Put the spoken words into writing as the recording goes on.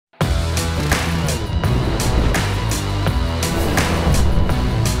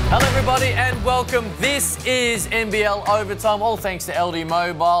everybody, and welcome. This is NBL Overtime, all thanks to LD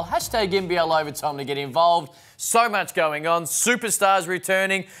Mobile. Hashtag NBL Overtime to get involved. So much going on. Superstars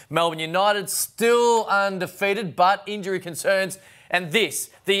returning. Melbourne United still undefeated, but injury concerns. And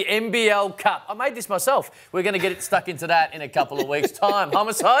this, the NBL Cup. I made this myself. We're going to get it stuck into that in a couple of weeks' time.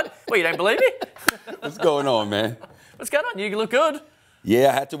 Homicide? Well, you don't believe me? What's going on, man? What's going on? You look good. Yeah,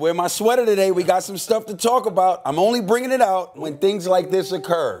 I had to wear my sweater today. We got some stuff to talk about. I'm only bringing it out when things like this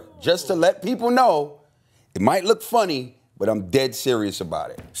occur, just to let people know it might look funny, but I'm dead serious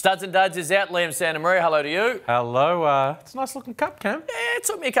about it. Studs and Duds is out. Liam Santamaria, hello to you. Hello. It's a nice looking cup, Cam. Yeah, it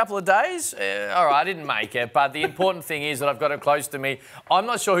took me a couple of days. All right, I didn't make it, but the important thing is that I've got it close to me. I'm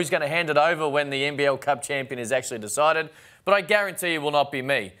not sure who's going to hand it over when the NBL Cup champion is actually decided, but I guarantee it will not be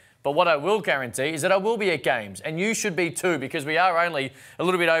me. But what I will guarantee is that I will be at games, and you should be too, because we are only a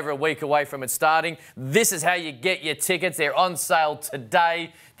little bit over a week away from it starting. This is how you get your tickets. They're on sale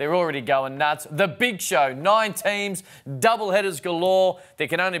today. They're already going nuts. The big show, 9 teams, double-headers galore. There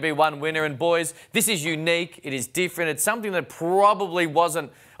can only be one winner, and boys, this is unique. It is different. It's something that probably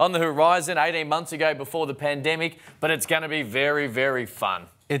wasn't on the horizon 18 months ago before the pandemic, but it's going to be very, very fun.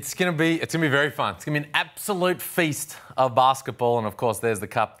 It's gonna be very fun. It's gonna be an absolute feast of basketball, and of course, there's the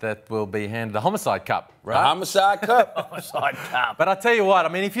cup that will be handed, the Homicide Cup, right? The Homicide Cup. Homicide Cup. But I tell you what, I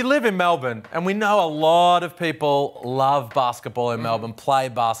mean, if you live in Melbourne, and we know a lot of people love basketball in Melbourne, play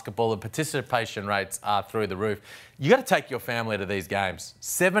basketball, the participation rates are through the roof. You got to take your family to these games.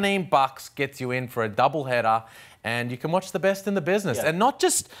 $17 gets you in for a double header. And you can watch the best in the business. Yeah. And not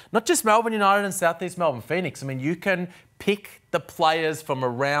just Melbourne United and South East Melbourne Phoenix. I mean, you can pick the players from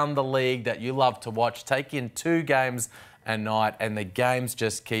around the league that you love to watch, take in 2 games a night, and the games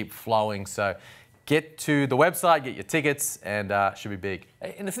just keep flowing. So get to the website, get your tickets, and should be big.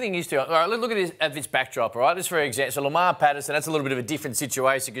 And the thing is, too, all right, let's look at this backdrop, all right? Just for example, so Lamar Patterson, that's a little bit of a different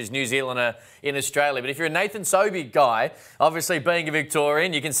situation because New Zealand are in Australia. But if you're a Nathan Sobey guy, obviously being a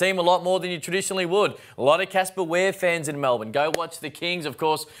Victorian, you can see him a lot more than you traditionally would. A lot of Casper Ware fans in Melbourne. Go watch the Kings. Of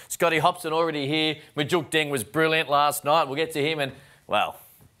course, Scotty Hopson already here. Majuk Deng was brilliant last night. We'll get to him. And, well,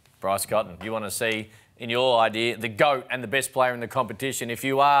 Bryce Cotton, you want to see, in your idea, the GOAT and the best player in the competition. If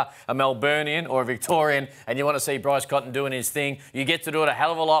you are a Melburnian or a Victorian and you want to see Bryce Cotton doing his thing, you get to do it a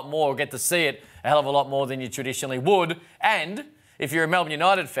hell of a lot more, or get to see it a hell of a lot more than you traditionally would. And if you're a Melbourne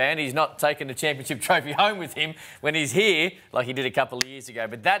United fan, he's not taking the championship trophy home with him when he's here, like he did a couple of years ago.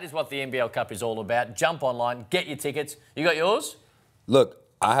 But that is what the NBL Cup is all about. Jump online, get your tickets. You got yours? Look,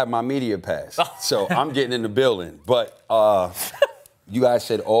 I have my media pass, so I'm getting in the building. But you guys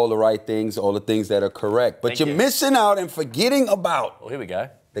said all the right things, all the things that are correct. But you're missing out and forgetting about here we go.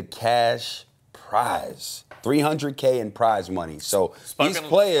 The cash prize. $300K in prize money. So these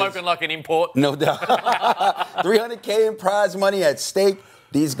players... Spoken like an import. No doubt. $300K in prize money at stake.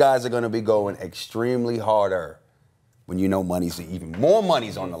 These guys are going to be going extremely harder when you know even more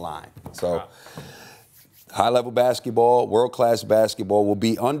money's on the line. So high-level basketball, world-class basketball will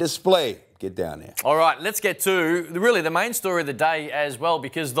be on display. Get down there. All right, let's get to really the main story of the day as well,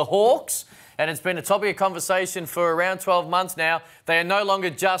 because the Hawks, and it's been a topic of conversation for around 12 months now, they are no longer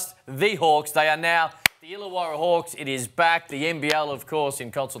just the Hawks. They are now the Illawarra Hawks. It is back. The NBL, of course,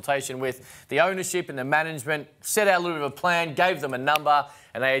 in consultation with the ownership and the management, set out a little bit of a plan, gave them a number,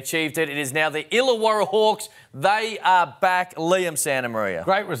 and they achieved it. It is now the Illawarra Hawks. They are back. Liam Santamaria.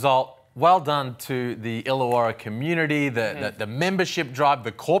 Great result. Well done to the Illawarra community, the membership drive,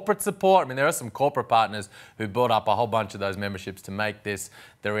 the corporate support. I mean, there are some corporate partners who brought up a whole bunch of those memberships to make this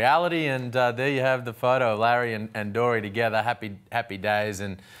the reality. And there you have the photo of Larry and Dory together. Happy days.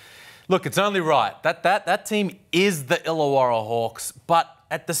 And look, it's only right. That team is the Illawarra Hawks, but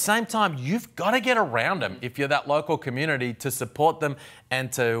at the same time, you've got to get around them if you're that local community to support them and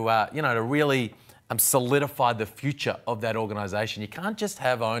to to really solidify the future of that organisation. You can't just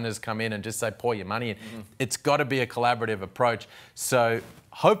have owners come in and just say, pour your money in. It's got to be a collaborative approach. So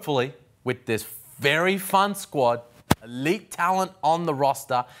hopefully with this very fun squad, elite talent on the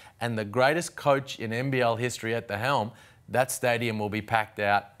roster, and the greatest coach in NBL history at the helm, that stadium will be packed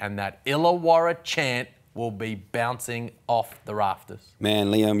out and that Illawarra chant will be bouncing off the rafters. Man,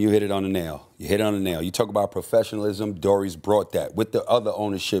 Liam, you hit it on the nail. You hit it on the nail. You talk about professionalism. Dory's brought that with the other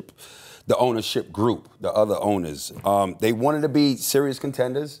ownership. The ownership group, the other owners, they wanted to be serious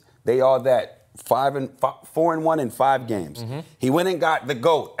contenders. They are that. 4-1 in 5 games. He went and got the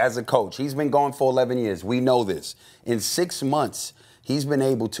GOAT as a coach. He's been gone for 11 years. We know this. In 6 months, he's been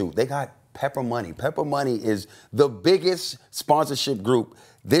able to. They got Pepper Money. Pepper Money is the biggest sponsorship group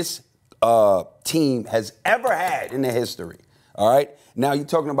this team has ever had in their history. All right? Now, you're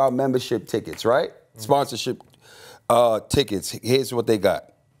talking about membership tickets, right? Sponsorship tickets. Here's what they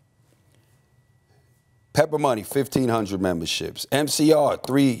got. Pepper Money, 1,500 memberships. MCR,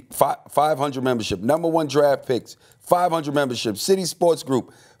 500 membership. #1 draft picks, 500 memberships. City Sports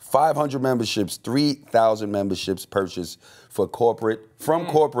Group, 500 memberships. 3,000 memberships purchased from corporate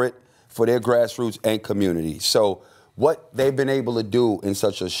for their grassroots and community. So what they've been able to do in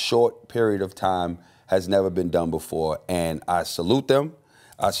such a short period of time has never been done before. And I salute them.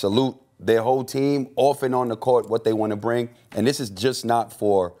 I salute their whole team, off and on the court, what they want to bring. And this is just not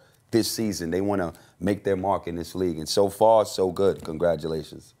for this season. They want to make their mark in this league. And so far, so good.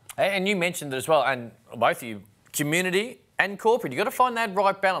 Congratulations. And you mentioned it as well, and both of you, community and corporate. You've got to find that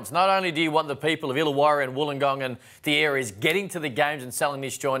right balance. Not only do you want the people of Illawarra and Wollongong and the areas getting to the games and selling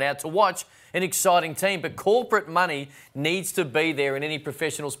this joint out to watch an exciting team, but corporate money needs to be there in any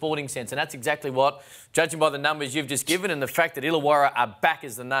professional sporting sense. And that's exactly what, judging by the numbers you've just given and the fact that Illawarra are back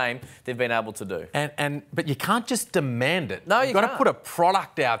as the name, they've been able to do. But you can't just demand it. No, You've got to put a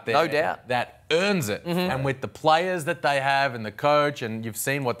product out there. No doubt. That earns it. And with the players that they have and the coach, and you've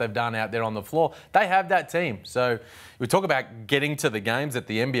seen what they've done out there on the floor, they have that team. So we talk about getting to the games at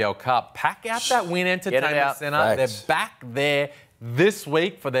the NBL Cup. Pack out that Wynn Entertainment Centre. They're back there this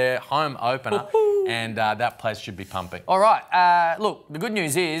week for their home opener, and that place should be pumping. All right. Look, the good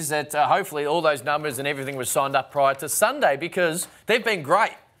news is that hopefully all those numbers and everything was signed up prior to Sunday, because they've been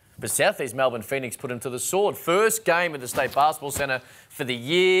great. But South East Melbourne Phoenix put them to the sword. First game at the State Basketball Centre for the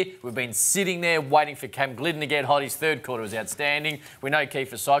year. We've been sitting there waiting for Cam Glidden to get hot. His third quarter was outstanding. We know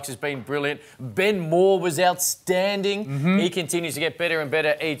Kiefer Sykes has been brilliant. Ben Moore was outstanding. He continues to get better and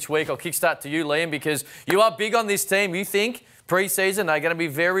better each week. I'll kickstart to you, Liam, because you are big on this team. You think pre-season they're going to be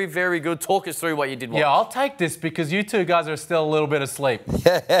very, very good. Talk us through what you did watch. Yeah, I'll take this because you two guys are still a little bit asleep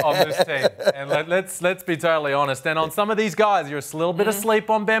on this team. And let's be totally honest. And on some of these guys, you're a little bit asleep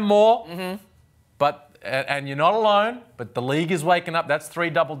on Ben Moore. And you're not alone, but the league is waking up. That's 3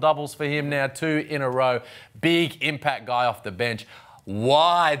 double-doubles for him now, 2 in a row. Big impact guy off the bench.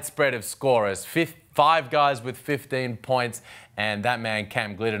 Wide spread of scorers. 5 guys with 15 points. And that man,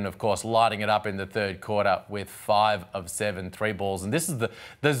 Cam Glidden, of course, lighting it up in the third quarter with 5 of 7 3-balls. And this is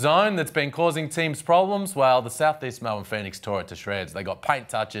the zone that's been causing teams problems. Well, the South East Melbourne Phoenix tore it to shreds. They got paint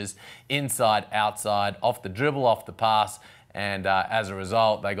touches, inside, outside, off the dribble, off the pass. And as a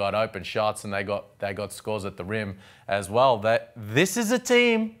result, they got open shots and they got scores at the rim as well. This is a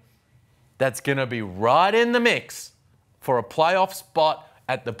team that's going to be right in the mix for a playoff spot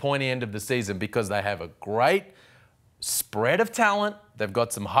at the pointy end of the season, because they have a great spread of talent. They've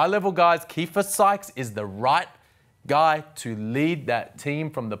got some high-level guys. Kiefer Sykes is the right guy to lead that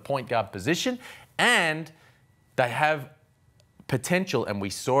team from the point guard position. And they have potential, and we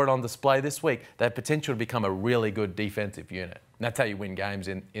saw it on display this week, they have potential to become a really good defensive unit. And that's how you win games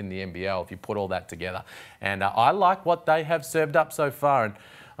in the NBL, if you put all that together. And I like what they have served up so far, and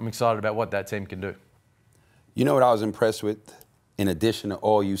I'm excited about what that team can do. You know what I was impressed with, in addition to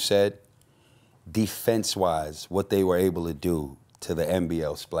all you said? Defense-wise, what they were able to do to the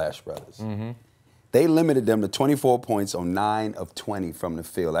NBL Splash Brothers. They limited them to 24 points on 9 of 20 from the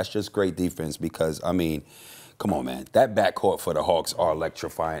field. That's just great defense because, I mean, come on, man. That backcourt for the Hawks are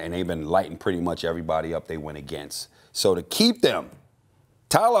electrifying, and they've been lighting pretty much everybody up they went against. So to keep them,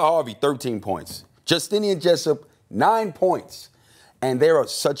 Tyler Harvey, 13 points. Justinian Jessup, 9 points. And they're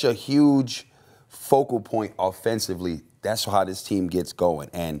such a huge focal point offensively. That's how this team gets going.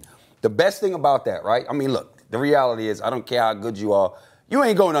 And the best thing about that, right? I mean, look, the reality is I don't care how good you are. You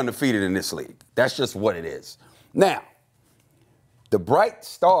ain't going undefeated in this league. That's just what it is. Now, the bright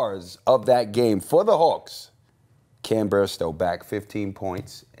stars of that game for the Hawks, Cam Burstow back 15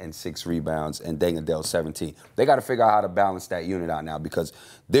 points and 6 rebounds, and Dangadell 17. They got to figure out how to balance that unit out now because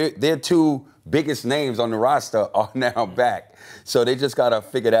their 2 biggest names on the roster are now back. So they just got to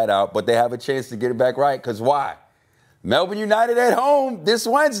figure that out, but they have a chance to get it back right because why? Melbourne United at home this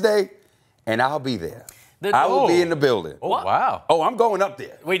Wednesday, and I'll be there. I will be in the building. Oh, wow. Oh, I'm going up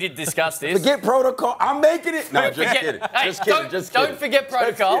there. We did discuss this. Forget protocol. I'm making it. No, just kidding. Just kidding. Don't forget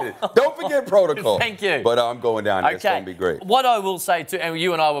protocol. Don't forget protocol. Thank you. But I'm going down there. It's going to be great. What I will say, too, and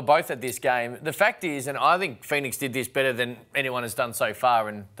you and I were both at this game, the fact is, and I think Phoenix did this better than anyone has done so far,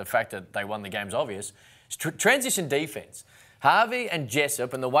 and the fact that they won the game's obvious, is transition defense. Harvey and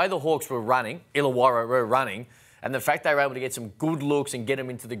Jessup, and the way the Hawks were running, Illawarra were running, and the fact they were able to get some good looks and get them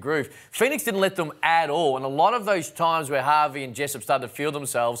into the groove. Phoenix didn't let them at all. And a lot of those times where Harvey and Jessup started to feel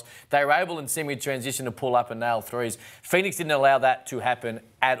themselves, they were able in semi-transition to pull up and nail threes. Phoenix didn't allow that to happen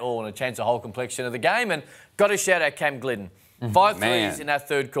at all and it changed the whole complexion of the game. And got to shout out Cam Glidden. 5 threes in that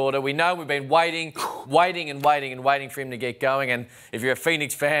third quarter. We know we've been waiting for him to get going. And if you're a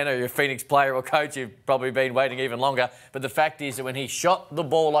Phoenix fan or you're a Phoenix player or coach, you've probably been waiting even longer. But the fact is that when he shot the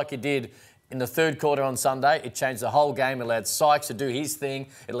ball like he did, in the third quarter on Sunday. It changed the whole game. It allowed Sykes to do his thing.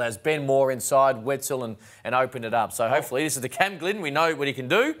 It allows Ben Moore inside, Wetzel, and open it up. So hopefully this is the Cam Glidden. We know what he can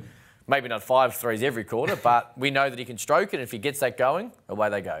do. Maybe not 5 threes every quarter, but we know that he can stroke it. And if he gets that going, away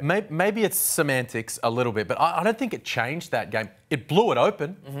they go. Maybe it's semantics a little bit, but I don't think it changed that game. It blew it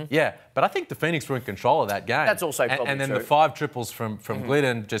open, yeah, but I think the Phoenix were in control of that game. That's also probably And then true. the 5 triples from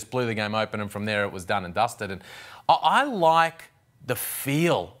Glidden just blew the game open, and from there it was done and dusted. And I like the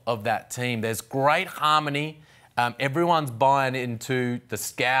feel of that team. There's great harmony. Everyone's buying into the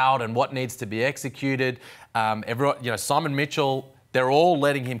scout and what needs to be executed. Everyone, Simon Mitchell, they're all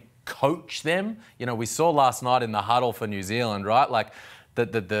letting him coach them. We saw last night in the huddle for New Zealand, right? Like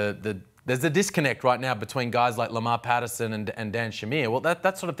there's a disconnect right now between guys like Lamar Patterson and Dan Shamir. Well,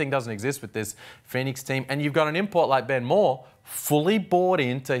 that sort of thing doesn't exist with this Phoenix team. And you've got an import like Ben Moore, fully bought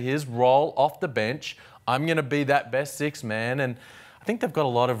into his role off the bench. I'm going to be that best six man, and I think they've got a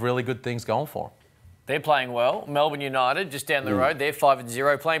lot of really good things going for them. They're playing well. Melbourne United, just down the road, they're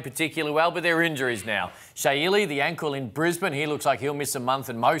 5-0, playing particularly well, but they're injuries now. Shea Ili, the ankle in Brisbane, he looks like he'll miss a month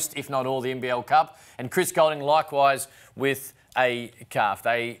and most, if not all, the NBL Cup. And Chris Golding, likewise, with a calf.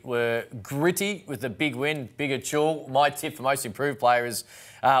 They were gritty with the big win, bigger chul. My tip for most improved player is,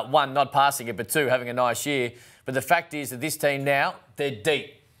 1, not passing it, but 2, having a nice year. But the fact is that this team now, they're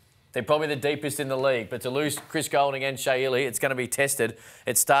deep. They're probably the deepest in the league, but to lose Chris Golding and Shea Ili, it's going to be tested.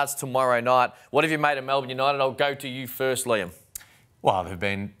 It starts tomorrow night. What have you made of Melbourne United? I'll go to you first, Liam. Well, they've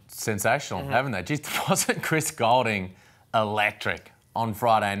been sensational, haven't they? Geez, wasn't Chris Golding electric on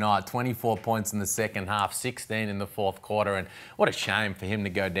Friday night? 24 points in the second half, 16 in the fourth quarter, and what a shame for him to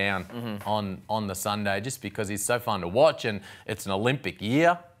go down on the Sunday, just because he's so fun to watch, and it's an Olympic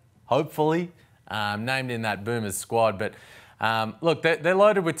year, hopefully, named in that Boomers squad, but look, they're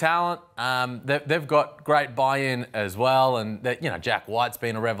loaded with talent. They've got great buy-in as well, and Jack White's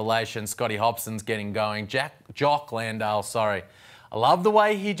been a revelation. Scotty Hobson's getting going. Jock Landale, sorry. I love the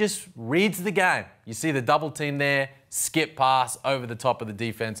way he just reads the game. You see the double team there, skip pass over the top of the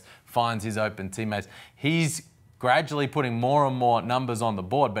defense, finds his open teammates. He's gradually putting more and more numbers on the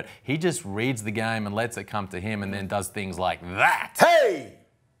board, but he just reads the game and lets it come to him, and then does things like that. Hey!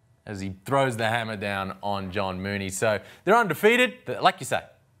 As he throws the hammer down on John Mooney. So they're undefeated. Like you say,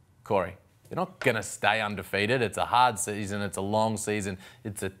 Corey, they're not going to stay undefeated. It's a hard season. It's a long season.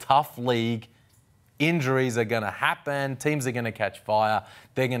 It's a tough league. Injuries are going to happen. Teams are going to catch fire.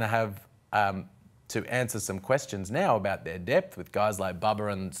 They're going to have to answer some questions now about their depth, with guys like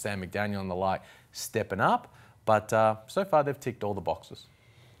Bubba and Sam McDaniel and the like stepping up. But so far, they've ticked all the boxes.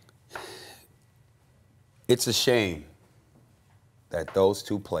 It's a shame that those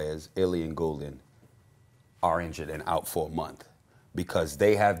two players, Ili and Goulden, are injured and out for a month, because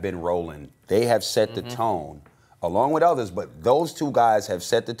they have been rolling. They have set the tone, along with others, but those two guys have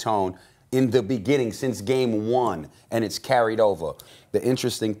set the tone in the beginning since game 1, and it's carried over. The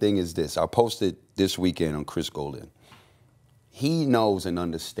interesting thing is this. I posted this weekend on Chris Goulden. He knows and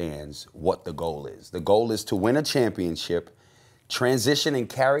understands what the goal is. The goal is to win a championship, transition and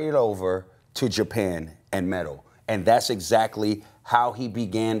carry it over to Japan and medal. And that's exactly how he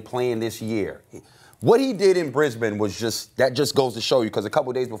began playing this year. What he did in Brisbane was that just goes to show you, because a couple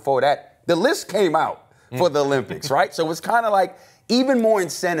of days before that, the list came out for the Olympics, right? So it's kind of like even more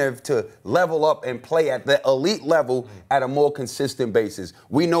incentive to level up and play at the elite level at a more consistent basis.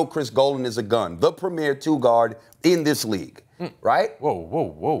 We know Chris Goulden is a gun, the premier two-guard in this league, right?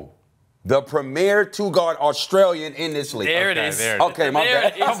 Whoa. The premier two-guard Australian in this league. There it is. Okay, my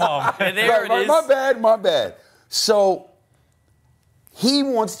bad. Come on. There it is. My bad. So he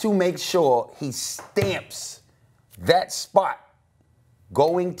wants to make sure he stamps that spot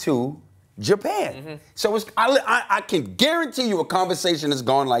going to Japan. So I can guarantee you a conversation is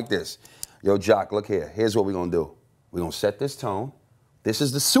going like this. Yo, Jock, look here. Here's what we're going to do. We're going to set this tone. This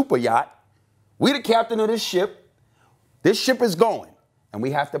is the super yacht. We the captain of this ship. This ship is going. And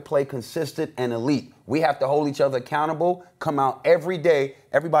we have to play consistent and elite. We have to hold each other accountable, come out every day.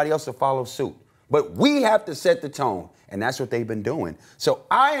 Everybody else will follow suit. But we have to set the tone, and that's what they've been doing. So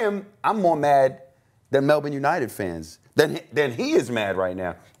I'm more mad than Melbourne United fans, than he is mad right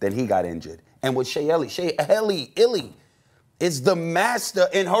now, that he got injured. And with Shea Ili is the master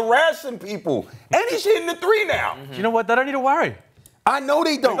in harassing people. And he's hitting the 3 now. You know what? They don't need to worry. I know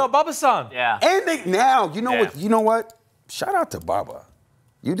they don't. They got Bubba-san. Yeah. And you know what? Shout out to Baba.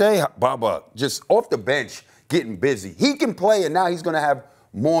 Baba, just off the bench, getting busy. He can play, and now he's going to have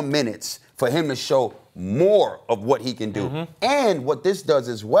more minutes for him to show more of what he can do. And what this does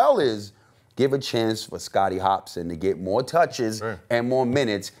as well is give a chance for Scotty Hobson to get more touches and more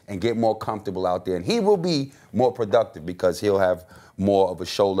minutes and get more comfortable out there. And he will be more productive because he'll have more of a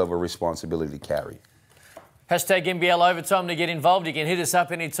shoulder of a responsibility to carry. Hashtag NBL Overtime to get involved. You can hit us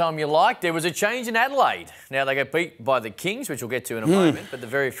up anytime you like. There was a change in Adelaide. Now they got beat by the Kings, which we'll get to in a moment. But the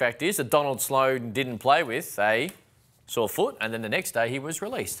very fact is that Donald Sloan didn't play with a sore foot, and then the next day he was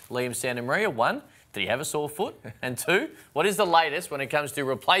released. Liam Santamaria, 1, did he have a sore foot? And 2, what is the latest when it comes to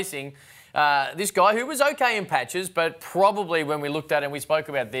replacing this guy who was okay in patches, but probably when we looked at and we spoke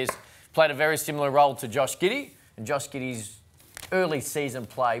about this, played a very similar role to Josh Giddey, and Josh Giddey's early season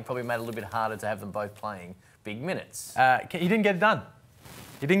play probably made it a little bit harder to have them both playing big minutes. He didn't get it done.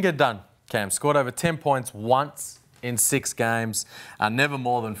 He didn't get it done, Cam. Scored over 10 points once in 6 games, never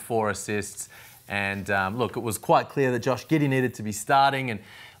more than 4 assists. And look, it was quite clear that Josh Giddey needed to be starting. And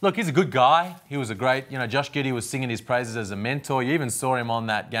look, he's a good guy. He was a great, Josh Giddey was singing his praises as a mentor. You even saw him on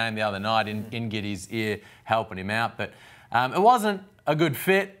that game the other night in Giddey's ear, helping him out. But it wasn't a good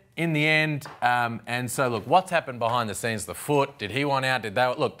fit in the end. And so, look, what's happened behind the scenes? The foot, did he want out? Did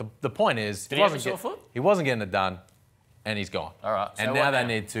they? Look, the point is, Did he have a sore foot? He wasn't getting it done, and he's gone. All right. So and now they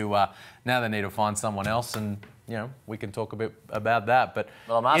need to find someone else, and we can talk a bit about that. But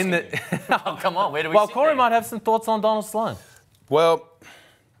well, I'm asking you. Oh, come on, where do we? Well, sit Corey there? might have some thoughts on Donald Sloan. Well,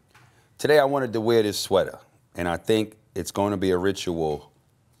 today I wanted to wear this sweater, and I think it's going to be a ritual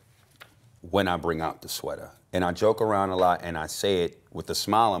when I bring out the sweater. And I joke around a lot, and I say it with a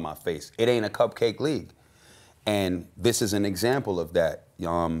smile on my face. It ain't a cupcake league. And this is an example of that.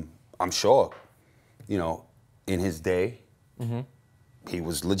 I'm sure, in his day, he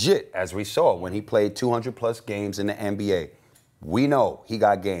was legit, as we saw when he played 200-plus games in the NBA. We know he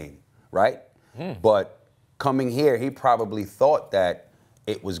got game, right? But coming here, he probably thought that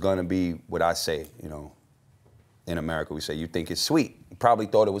it was going to be what I say, in America, we say, you think it's sweet. He probably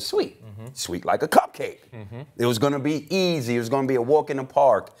thought it was sweet. Sweet like a cupcake. It was going to be easy. It was going to be a walk in the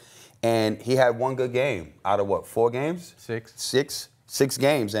park. And he had one good game out of what, 4 games? 6. Six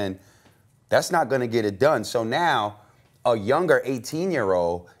games. And that's not going to get it done. So now a younger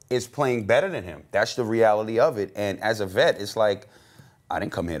 18-year-old is playing better than him. That's the reality of it. And as a vet, it's like, I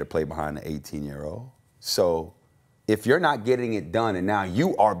didn't come here to play behind the 18-year-old. So if you're not getting it done and now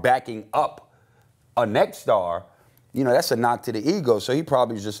you are backing up a next star, that's a knock to the ego. So he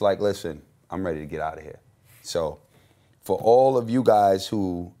probably was just like, listen, I'm ready to get out of here. So for all of you guys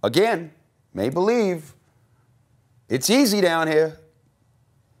who, again, may believe it's easy down here,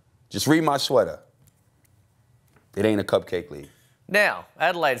 just read my sweater. It ain't a cupcake league. Now,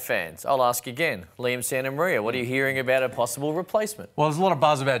 Adelaide fans, I'll ask again. Liam Santamaria, what are you hearing about a possible replacement? Well, there's a lot of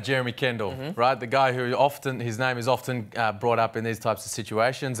buzz about Jeremy Kendall, right? The guy who his name is often brought up in these types of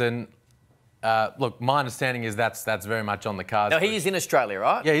situations. And look, my understanding is that's very much on the cards. Now, he is in Australia,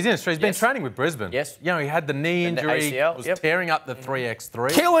 right? Yeah, he's in Australia. He's been training with Brisbane. Yes. He had the knee And the injury, ACL, was yep. tearing up the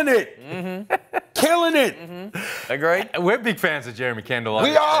 3x3. Killing it! Killing it! Agreed? We're big fans of Jeremy Kendall.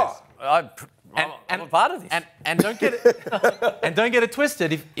 We are! I'm a part of this. And don't get it and don't get it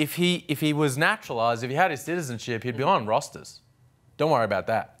twisted. If he was naturalised, if he had his citizenship, he'd be on rosters. Don't worry about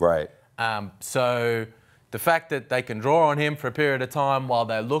that. Right. So the fact that they can draw on him for a period of time while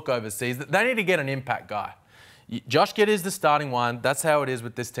they look overseas, they need to get an impact guy. Josh Giddey is the starting one. That's how it is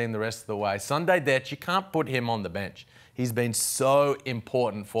with this team the rest of the way. Sunday Dech, you can't put him on the bench. He's been so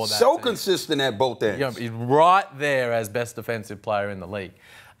important for that So team. consistent at both ends. He's right there as best defensive player in the league.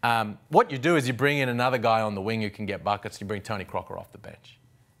 What you do is you bring in another guy on the wing who can get buckets. You bring Tony Crocker off the bench.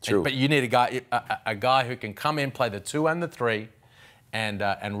 True. But you need a guy who can come in, play the 2 and the 3,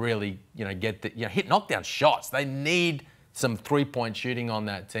 and really get the hit knockdown shots. They need some 3-point shooting on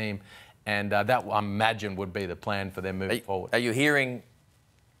that team, and that I imagine would be the plan for them moving forward. Are you hearing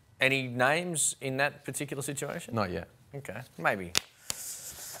any names in that particular situation? Not yet. Okay, maybe.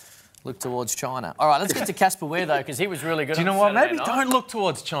 Look towards China. All right, let's get to Casper Ware, though, because he was really good. Do you know what? Maybe don't look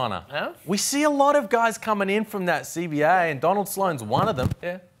towards China. Huh? We see a lot of guys coming in from that CBA, and Donald Sloan's one of them.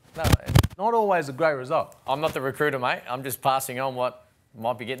 Yeah. No, it's not always a great result. I'm not the recruiter, mate. I'm just passing on what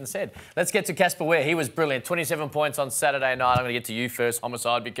might be getting said. Let's get to Casper Ware. He was brilliant. 27 points on Saturday night. I'm going to get to you first,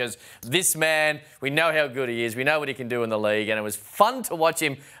 Homicide, because this man, we know how good he is. We know what he can do in the league, and it was fun to watch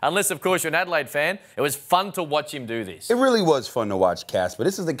him. Unless, of course, you're an Adelaide fan, it was fun to watch him do this. It really was fun to watch Casper.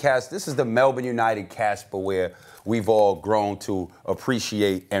 This is the Melbourne United Casper where we've all grown to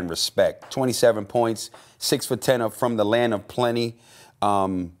appreciate and respect. 27 points, 6 for 10 from the land of plenty.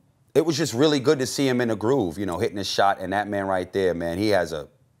 It was just really good to see him in a groove, hitting a shot. And that man right there, man, he has a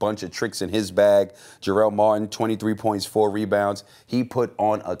bunch of tricks in his bag. Jarrell Martin, 23 points, 4 rebounds. He put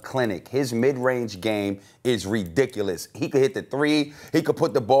on a clinic. His mid-range game is ridiculous. He could hit the 3. He could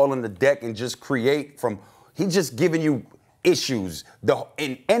put the ball on the deck and just create from – he's just giving you issues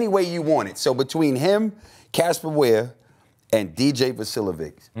in any way you want it. So between him, Casper Ware, and DJ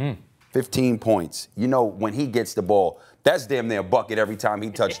Vasiljevic, 15 points. You know, when he gets the ball, that's damn near a bucket every time he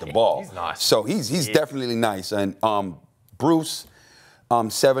touched the ball. He's nice. So he's definitely nice. And Bruce,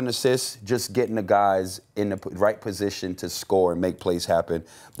 7 assists, just getting the guys in the right position to score and make plays happen.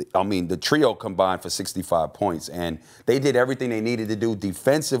 I mean, the trio combined for 65 points, and they did everything they needed to do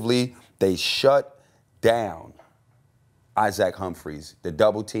defensively. They shut down Isaac Humphries, the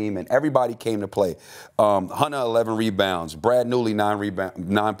double team, and everybody came to play. Hunter, 11 rebounds. Brad Newley,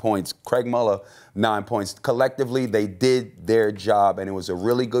 9 points. Craig Muller, 9 points. Collectively, they did their job, and it was a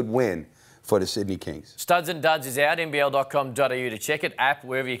really good win for the Sydney Kings. Studs and Duds is out, nbl.com.au to check it. App,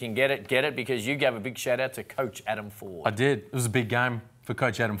 wherever you can get it, because you gave a big shout-out to Coach Adam Ford. I did. It was a big game for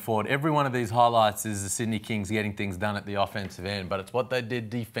Coach Adam Ford. Every one of these highlights is the Sydney Kings getting things done at the offensive end, but it's what they did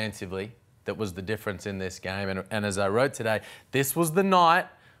defensively that was the difference in this game. And as I wrote today, this was the night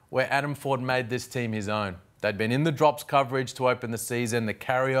where Adam Ford made this team his own. They'd been in the drops coverage to open the season, the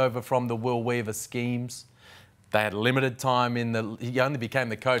carryover from the Will Weaver schemes. They had limited time he only became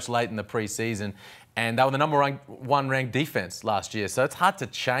the coach late in the pre-season, and they were the number one ranked defense last year. So it's hard to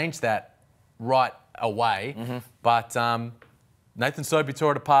change that right away. But Nathan Sobey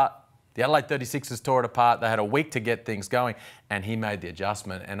tore it apart. The Adelaide 36ers tore it apart. They had a week to get things going, and he made the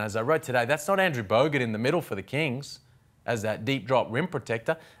adjustment. And as I wrote today, that's not Andrew Bogut in the middle for the Kings as that deep drop rim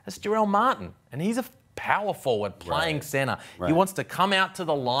protector. That's Jarrell Martin, and he's a power forward playing centre. He wants to come out to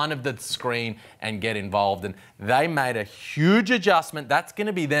the line of the screen and get involved, and they made a huge adjustment. That's going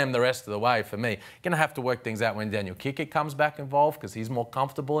to be them the rest of the way for me. Going to have to work things out when Daniel Kickett comes back involved because he's more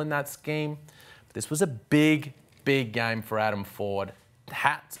comfortable in that scheme. But this was a big, big game for Adam Ford.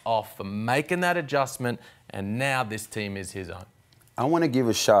 Hats off for making that adjustment, and now this team is his own. I want to give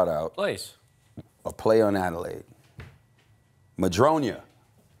a shout out. Please. A play on Adelaide. Madronia,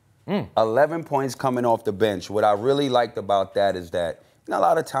 11 points coming off the bench. What I really liked about that is that a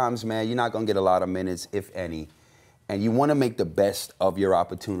lot of times, man, you're not going to get a lot of minutes, if any, and you want to make the best of your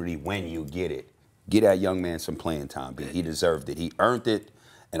opportunity when you get it. Get that young man some playing time, B. He deserved it. He earned it.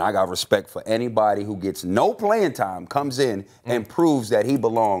 And I got respect for anybody who gets no playing time, comes in and proves that he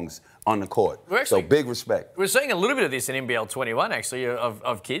belongs on the court. So big respect. We're seeing a little bit of this in NBL 21, actually,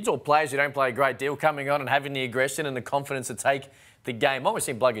 of kids or players who don't play a great deal coming on and having the aggression and the confidence to take the game on. We've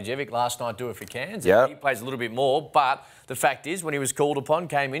seen Blagajevic last night do it for Cairns. Yep. He plays a little bit more, but the fact is, when he was called upon,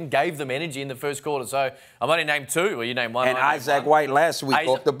 came in, gave them energy in the first quarter. So I've only named 2, or you named 1. And Isaac White last week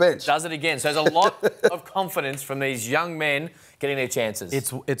off the bench. Does it again. So there's a lot of confidence from these young men getting their chances.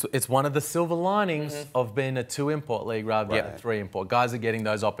 It's one of the silver linings of being a 2-import league rather than a 3-import. Guys are getting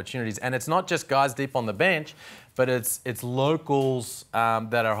those opportunities. And it's not just guys deep on the bench, but it's locals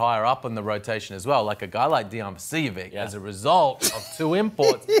that are higher up in the rotation as well. Like a guy like Dejan Vasiljevic, as a result of 2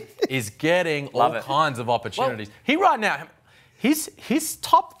 imports, is getting all kinds of opportunities. He right now, he's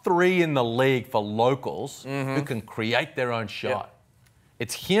top 3 in the league for locals who can create their own shot.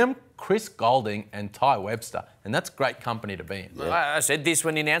 It's him, Chris Golding, and Ty Webster, and that's great company to be in. I said this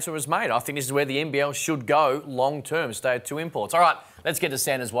when the announcement was made. I think this is where the NBL should go long term, stay at 2 imports. All right, let's get to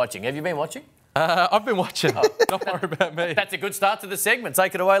Santa's watching. Have you been watching? I've been watching. Don't worry about me. That's a good start to the segment.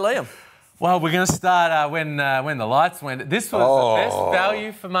 Take it away, Liam. Well, we're going to start when the lights went. This was the best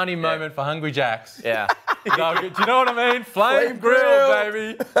value for money moment for Hungry Jacks. Yeah. Do you know what I mean? Flame grilled,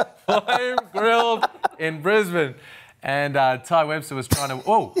 baby. Flame grilled in Brisbane. And Ty Webster was trying to.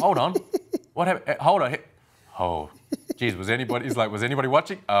 Oh, hold on. What happened? Hold on. Oh, geez, was anybody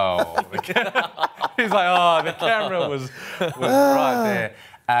watching? Oh, he's like, oh, the camera was right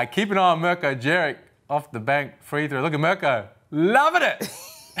there. Keep an eye on Mirko Jeric off the bank free throw. Look at Mirko, loving it.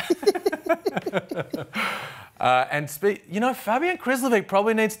 Fabian Krislovic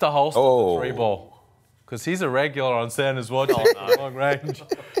probably needs to holster the 3 ball because he's a regular on Santa's watch long range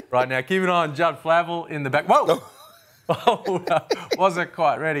right now. Keep an eye on Judd Flavel in the back. Whoa. Wasn't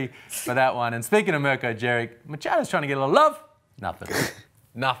quite ready for that one. And speaking of Mirko Jeric, Machado's trying to get a little love.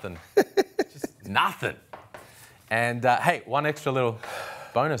 Nothing. Just nothing. And, hey, one extra little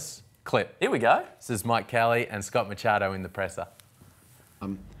bonus clip. Here we go. This is Mike Kelly and Scott Machado in the presser.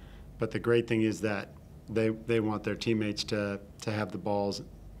 But the great thing is that they want their teammates to have the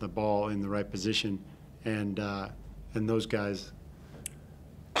ball in the right position, and those guys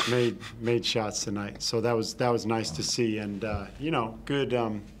made shots tonight. So that was nice to see, and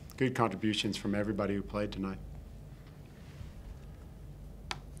good contributions from everybody who played tonight.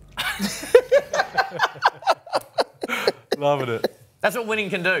 Loving it. That's what winning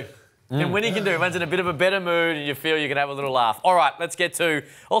can do. And winning can do. Everyone's in a bit of a better mood and you feel you can have a little laugh. All right, let's get to,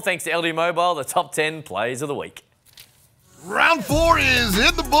 all thanks to LD Mobile, the top 10 plays of the week. Round 4 is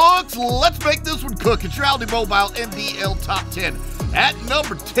in the books. Let's make this one cook. It's your Aldi Mobile NBL Top 10. At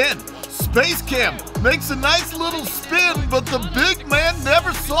number 10, Space Cam makes a nice little spin, but the big man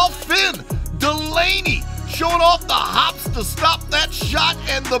never saw Finn. Delaney showing off the hops to stop that shot,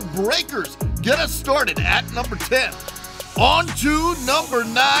 and the breakers get us started at number 10. On to number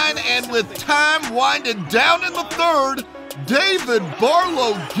 9, and with time winding down in the third, David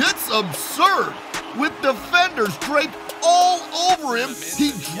Barlow gets absurd. With defenders draped all over him,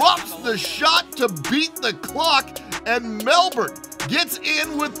 he drops the shot to beat the clock, and Melbourne gets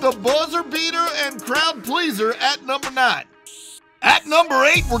in with the buzzer beater and crowd pleaser at number 9. At number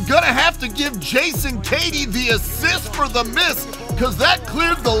 8, we're going to have to give Jason Cady the assist for the miss, because that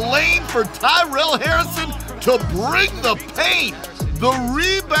cleared the lane for Tyrell Harrison to bring the pain. The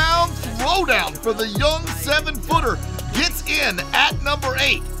rebound throwdown for the young 7-footer gets in at number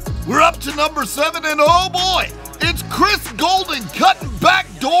 8. We're up to number 7, and oh boy, it's Chris Golden cutting back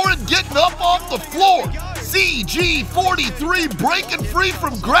door and getting up off the floor. CG43 breaking free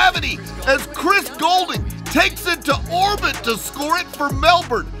from gravity as Chris Golden takes it to orbit to score it for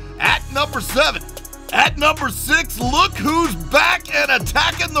Melbourne at number 7. At number 6, look who's back and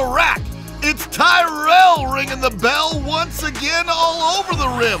attacking the rack. It's Tyrell ringing the bell once again all over the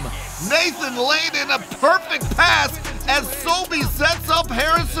rim. Nathan laid in a perfect pass as Sobey sets up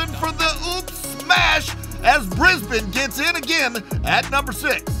Harrison for the oops smash as Brisbane gets in again at number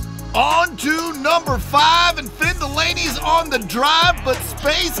 6. On to number 5, and Finn Delaney's on the drive, but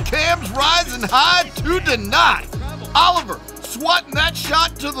Space Cam's rising high to deny. Oliver swatting that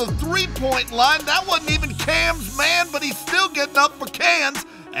shot to the three-point line. That wasn't even Cam's man, but he's still getting up for cans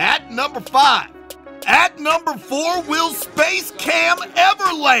at number 5. At number 4, will Space Cam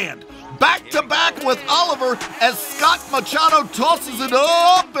ever land? Back-to-back with Oliver as Scott Machado tosses it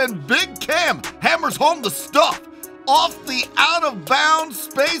up, and Big Cam hammers home the stuff. Off the out-of-bounds,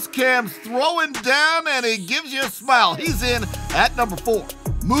 Space Cam's throwing down, and it gives you a smile. He's in at number 4.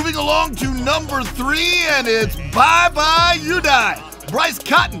 Moving along to number 3, and it's bye-bye, you die. Bryce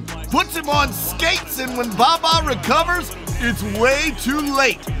Cotton puts him on skates, and when Baba recovers, it's way too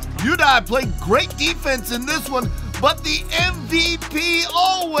late. Udai played great defense in this one, but the MVP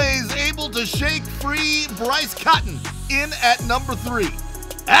always able to shake free Bryce Cotton in at number 3.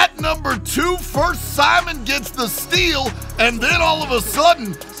 At number 2, first Simon gets the steal, and then all of a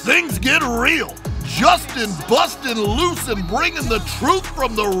sudden, things get real. Justin busting loose and bringing the truth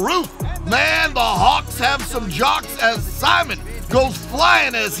from the roof. Man, the Hawks have some jocks as Simon goes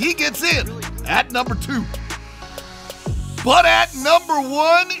flying as he gets in at number 2. But at number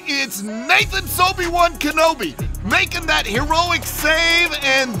 1, it's Nathan Sobi-Wan Kenobi making that heroic save,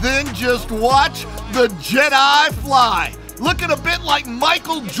 and then just watch the Jedi fly. Looking a bit like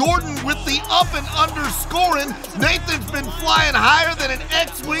Michael Jordan with the up and under scoring. Nathan's been flying higher than an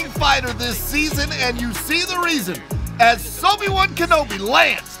X-Wing fighter this season, and you see the reason as Sobi-Wan Kenobi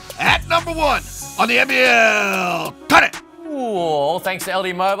lands at number 1 on the NBL. Cut it! Ooh, thanks to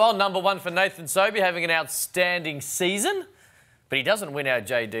LD Mobile. Number 1 for Nathan Sobey, having an outstanding season. But he doesn't win our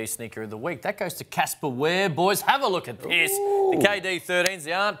JD Sneaker of the Week. That goes to Casper Ware. Boys, have a look at this. Ooh. The KD13s,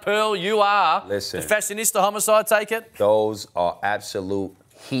 the Aunt Pearl, you are. Listen. The fashionista homicide, take it. Those are absolute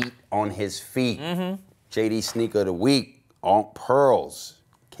heat on his feet. JD Sneaker of the Week, Aunt Pearls.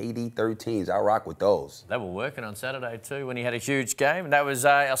 KD13s, I rock with those. They were working on Saturday too when he had a huge game. And that was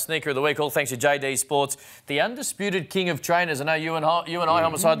our Sneaker of the Week, all thanks to JD Sports, the undisputed king of trainers. I know you and I,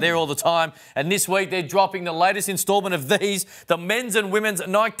 Homicide, there all the time. And this week they're dropping the latest instalment of these, the men's and women's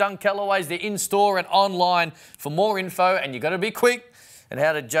Nike Dunk Callaway's. They're in-store and online. For more info, and you've got to be quick, and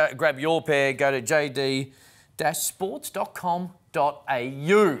how to grab your pair, go to jd-sports.com.au.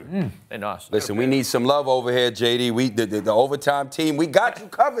 They're nice. Listen, we need some love over here, JD. The overtime team, we got you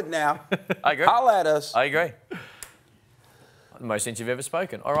covered now. I agree. Holla at us. I agree. The most since you've ever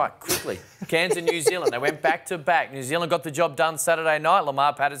spoken. All right, quickly. Cairns and New Zealand, they went back-to-back. New Zealand got the job done Saturday night.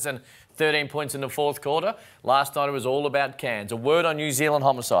 Lamar Patterson, 13 points in the fourth quarter. Last night it was all about Cairns. A word on New Zealand,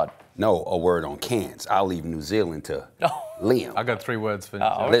 Homicide? No, a word on Cairns. I'll leave New Zealand to Liam. I got 3 words for New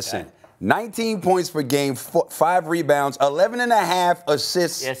Zealand. Okay. Listen. 19 points per game, 5 rebounds, 11.5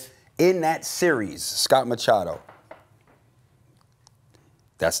 assists in that series. Scott Machado.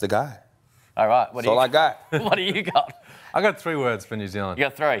 That's the guy. All right. That's all I got. What do you got? I got 3 words for New Zealand. You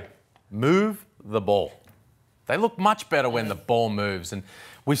got 3. Move the ball. They look much better when the ball moves. And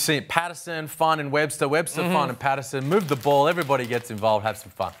we've seen Patterson, Fun and Webster, Fun and Patterson. Move the ball. Everybody gets involved. Have some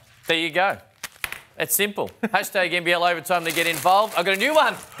fun. There you go. It's simple. Hashtag NBL Overtime to get involved. I've got a new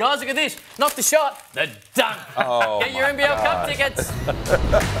one. Guys, look at this. Not the shot, the dunk. Oh, get your NBL Cup tickets.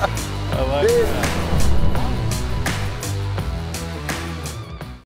 I like that.